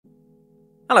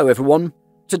Hello everyone,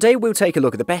 today we'll take a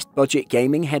look at the best budget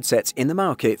gaming headsets in the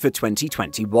market for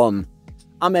 2021.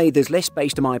 I made this list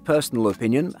based on my personal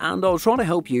opinion and I'll try to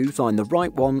help you find the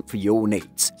right one for your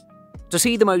needs. To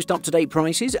see the most up-to-date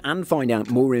prices and find out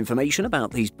more information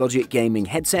about these budget gaming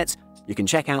headsets, you can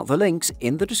check out the links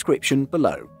in the description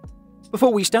below.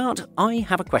 Before we start, I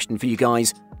have a question for you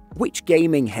guys. Which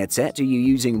gaming headset are you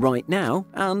using right now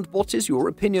and what is your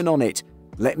opinion on it?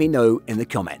 Let me know in the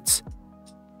comments.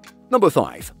 Number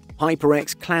 5.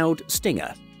 HyperX Cloud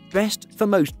Stinger. Best for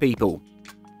most people.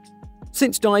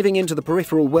 Since diving into the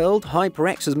peripheral world,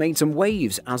 HyperX has made some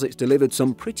waves as it's delivered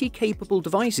some pretty capable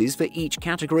devices for each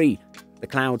category. The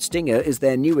Cloud Stinger is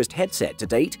their newest headset to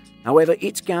date, however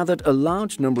it's gathered a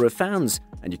large number of fans,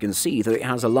 and you can see that it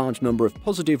has a large number of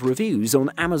positive reviews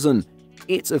on Amazon.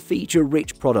 It's a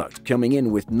feature-rich product coming in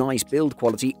with nice build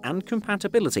quality and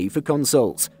compatibility for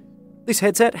consoles. This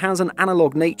headset has an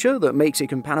analog nature that makes it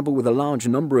compatible with a large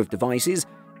number of devices,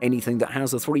 anything that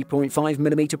has a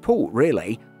 3.5mm port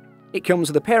really. It comes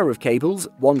with a pair of cables,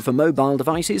 one for mobile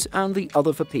devices and the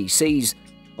other for PCs.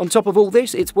 On top of all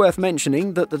this, it's worth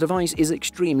mentioning that the device is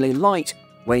extremely light,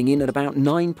 weighing in at about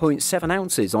 9.7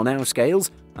 ounces on our scales,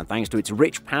 and thanks to its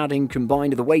rich padding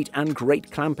combined with the weight and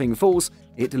great clamping force,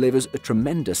 it delivers a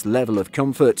tremendous level of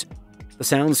comfort.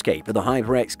 The soundscape of the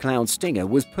HyperX Cloud Stinger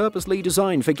was purposely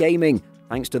designed for gaming,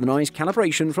 thanks to the nice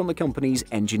calibration from the company's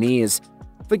engineers.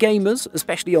 For gamers,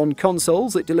 especially on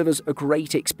consoles, it delivers a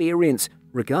great experience,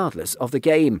 regardless of the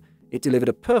game. It delivered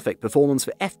a perfect performance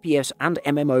for FPS and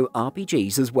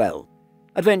MMORPGs as well.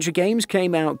 Adventure games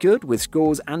came out good, with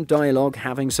scores and dialogue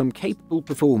having some capable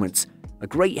performance. A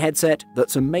great headset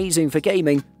that's amazing for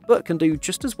gaming, but can do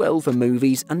just as well for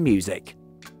movies and music.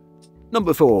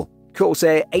 Number 4.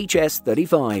 Corsair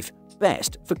HS35.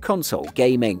 Best for console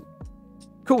gaming.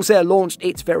 Corsair launched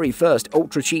its very first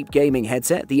ultra-cheap gaming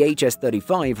headset, the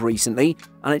HS35, recently,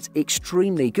 and it's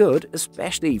extremely good,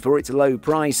 especially for its low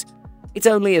price. It's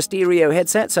only a stereo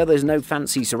headset, so there's no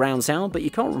fancy surround sound, but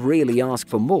you can't really ask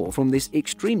for more from this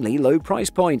extremely low price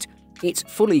point. It's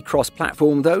fully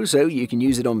cross-platform though, so you can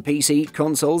use it on PC,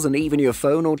 consoles, and even your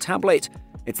phone or tablet.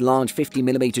 Its large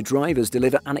 50mm drivers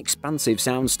deliver an expansive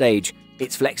soundstage.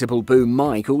 Its flexible boom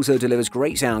mic also delivers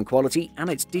great sound quality, and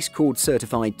it's Discord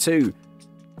certified too.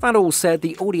 That all said,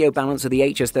 the audio balance of the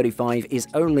HS35 is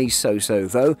only so-so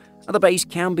though, and the bass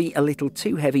can be a little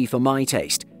too heavy for my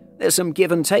taste. There's some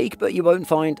give and take, but you won't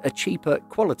find a cheaper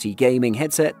quality gaming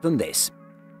headset than this.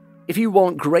 If you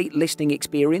want great listening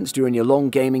experience during your long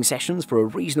gaming sessions for a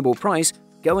reasonable price,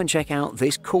 go and check out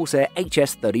this Corsair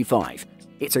HS35.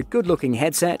 It's a good-looking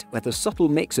headset with a subtle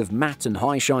mix of matte and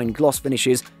high-shine gloss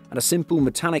finishes and a simple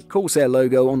metallic Corsair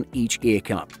logo on each ear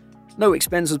cup. No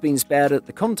expense has been spared at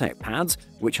the contact pads,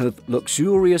 which have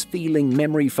luxurious-feeling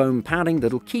memory foam padding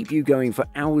that'll keep you going for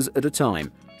hours at a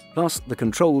time. Plus, the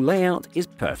control layout is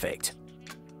perfect.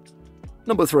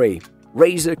 Number 3.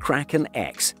 Razer Kraken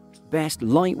X. Best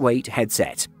lightweight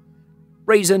headset.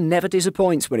 Razer never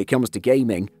disappoints when it comes to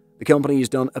gaming. The company has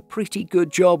done a pretty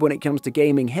good job when it comes to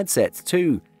gaming headsets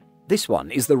too. This one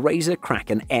is the Razer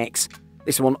Kraken X.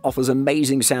 This one offers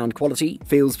amazing sound quality,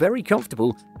 feels very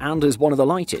comfortable, and is one of the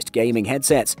lightest gaming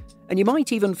headsets. And you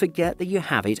might even forget that you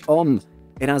have it on.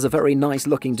 It has a very nice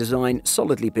looking design,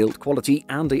 solidly built quality,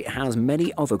 and it has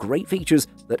many other great features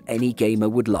that any gamer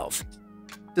would love.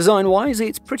 Design-wise,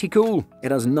 it's pretty cool.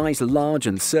 It has nice large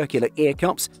and circular ear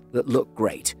cups that look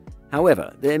great.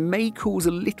 However, they may cause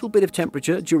a little bit of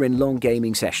temperature during long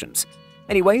gaming sessions.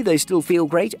 Anyway, they still feel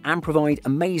great and provide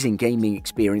amazing gaming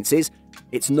experiences.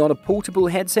 It's not a portable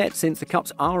headset since the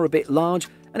cups are a bit large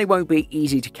and it won't be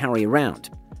easy to carry around.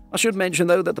 I should mention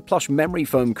though that the plush memory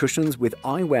foam cushions with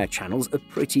eyewear channels are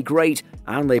pretty great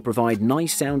and they provide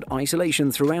nice sound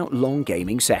isolation throughout long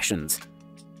gaming sessions.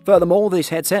 Furthermore, this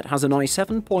headset has a nice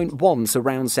 7.1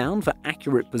 surround sound for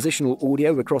accurate positional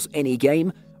audio across any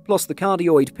game, plus the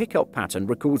cardioid pickup pattern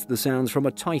records the sounds from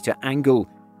a tighter angle.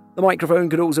 The microphone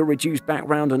could also reduce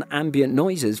background and ambient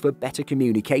noises for better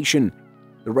communication.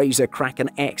 The Razer Kraken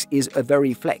X is a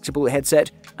very flexible headset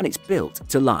and it's built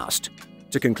to last.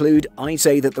 To conclude, I'd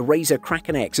say that the Razer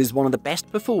Kraken X is one of the best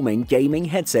performing gaming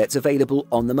headsets available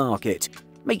on the market.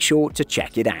 Make sure to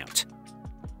check it out.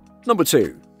 Number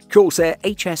 2. Corsair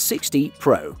HS60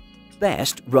 Pro.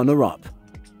 Best runner-up.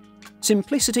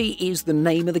 Simplicity is the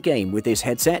name of the game with this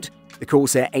headset. The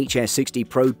Corsair HS60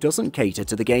 Pro doesn't cater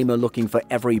to the gamer looking for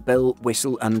every bell,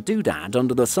 whistle and doodad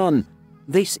under the sun.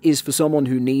 This is for someone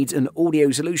who needs an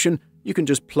audio solution you can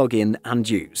just plug in and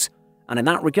use. And in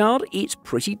that regard, it's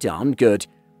pretty darn good.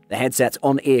 The headset's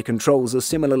on-ear controls are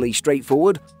similarly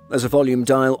straightforward. There's a volume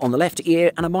dial on the left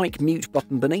ear and a mic mute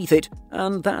button beneath it,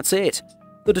 and that's it.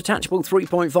 The detachable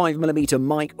 3.5mm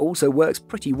mic also works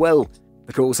pretty well.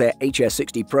 The Corsair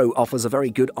HS60 Pro offers a very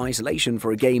good isolation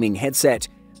for a gaming headset.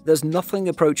 There's nothing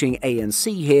approaching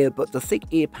ANC here, but the thick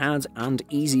ear pads and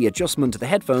easy adjustment to the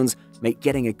headphones make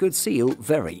getting a good seal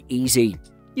very easy.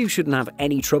 You shouldn't have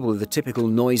any trouble with the typical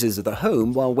noises of the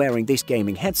home while wearing this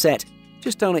gaming headset,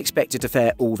 just don't expect it to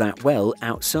fare all that well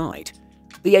outside.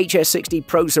 The HS60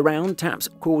 Pro Surround taps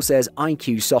Corsair's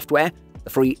IQ software. The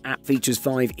free app features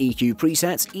 5 EQ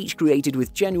presets, each created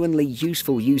with genuinely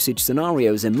useful usage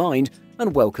scenarios in mind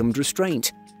and welcomed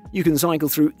restraint. You can cycle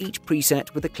through each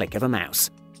preset with a click of a mouse.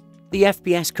 The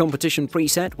FPS competition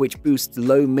preset, which boosts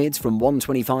low mids from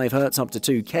 125Hz up to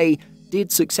 2K,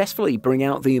 did successfully bring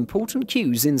out the important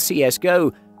cues in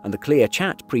CSGO, and the clear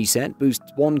chat preset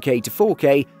boosts 1K to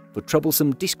 4K for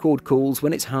troublesome Discord calls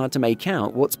when it's hard to make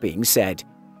out what's being said.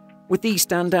 With these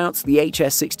standouts, the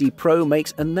HS60 Pro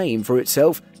makes a name for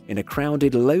itself in a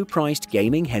crowded, low-priced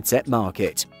gaming headset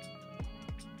market.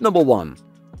 Number 1.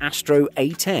 Astro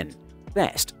A10 –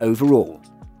 Best Overall.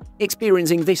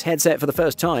 Experiencing this headset for the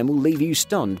first time will leave you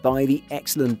stunned by the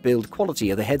excellent build quality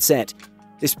of the headset.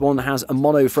 This one has a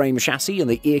mono-frame chassis and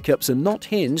the ear cups are not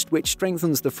hinged, which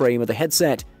strengthens the frame of the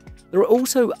headset. There are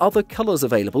also other colours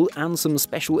available and some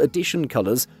special edition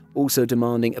colours, also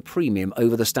demanding a premium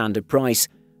over the standard price.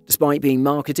 Despite being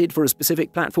marketed for a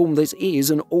specific platform, this is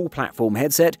an all-platform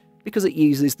headset because it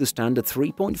uses the standard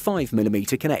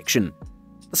 3.5mm connection.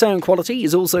 The sound quality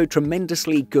is also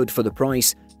tremendously good for the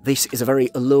price. This is a very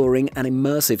alluring and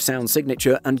immersive sound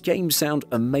signature, and games sound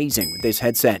amazing with this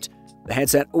headset. The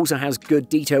headset also has good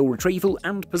detail retrieval,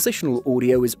 and positional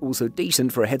audio is also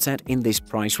decent for a headset in this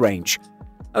price range.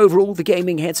 Overall, the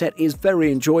gaming headset is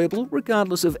very enjoyable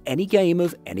regardless of any game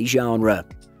of any genre.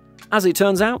 As it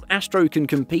turns out, Astro can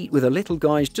compete with the little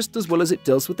guys just as well as it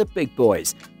does with the big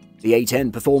boys. The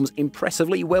A10 performs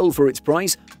impressively well for its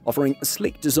price, offering a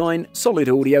slick design, solid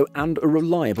audio, and a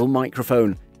reliable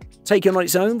microphone. Taken on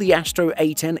its own, the Astro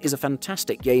A10 is a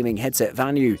fantastic gaming headset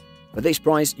value. For this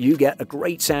price, you get a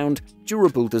great sound,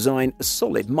 durable design, a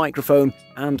solid microphone,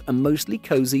 and a mostly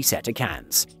cozy set of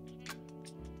cans.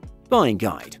 Buying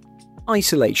guide.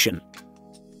 Isolation.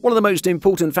 One of the most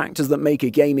important factors that make a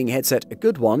gaming headset a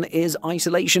good one is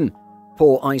isolation.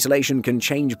 Poor isolation can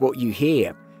change what you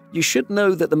hear. You should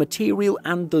know that the material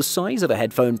and the size of a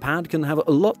headphone pad can have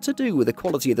a lot to do with the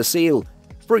quality of the seal.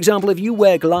 For example, if you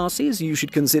wear glasses, you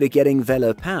should consider getting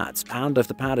velour pads, and if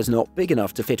the pad is not big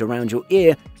enough to fit around your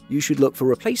ear, you should look for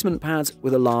replacement pads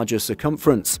with a larger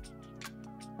circumference.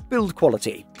 Build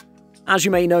quality. As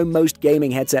you may know, most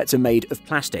gaming headsets are made of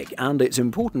plastic, and it's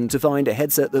important to find a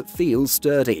headset that feels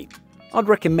sturdy. I'd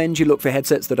recommend you look for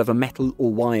headsets that have a metal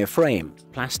or wire frame.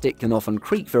 Plastic can often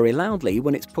creak very loudly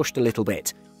when it's pushed a little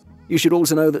bit. You should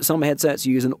also know that some headsets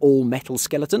use an all-metal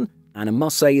skeleton, and I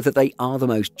must say that they are the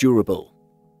most durable.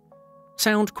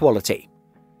 Sound quality.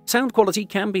 Sound quality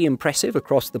can be impressive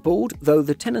across the board, though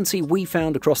the tendency we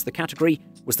found across the category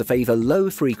was to favour low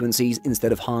frequencies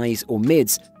instead of highs or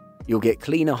mids. You'll get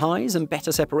cleaner highs and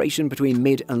better separation between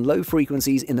mid and low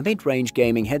frequencies in the mid-range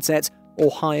gaming headsets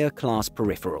or higher class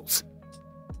peripherals.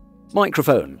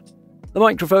 Microphone. The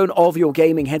microphone of your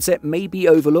gaming headset may be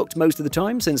overlooked most of the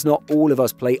time since not all of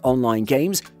us play online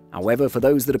games. However, for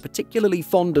those that are particularly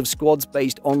fond of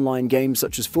squads-based online games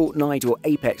such as Fortnite or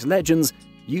Apex Legends,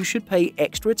 you should pay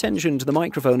extra attention to the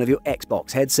microphone of your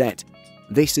Xbox headset.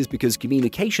 This is because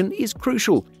communication is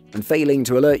crucial, and failing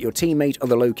to alert your teammate of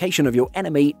the location of your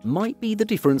enemy might be the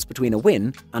difference between a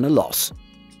win and a loss.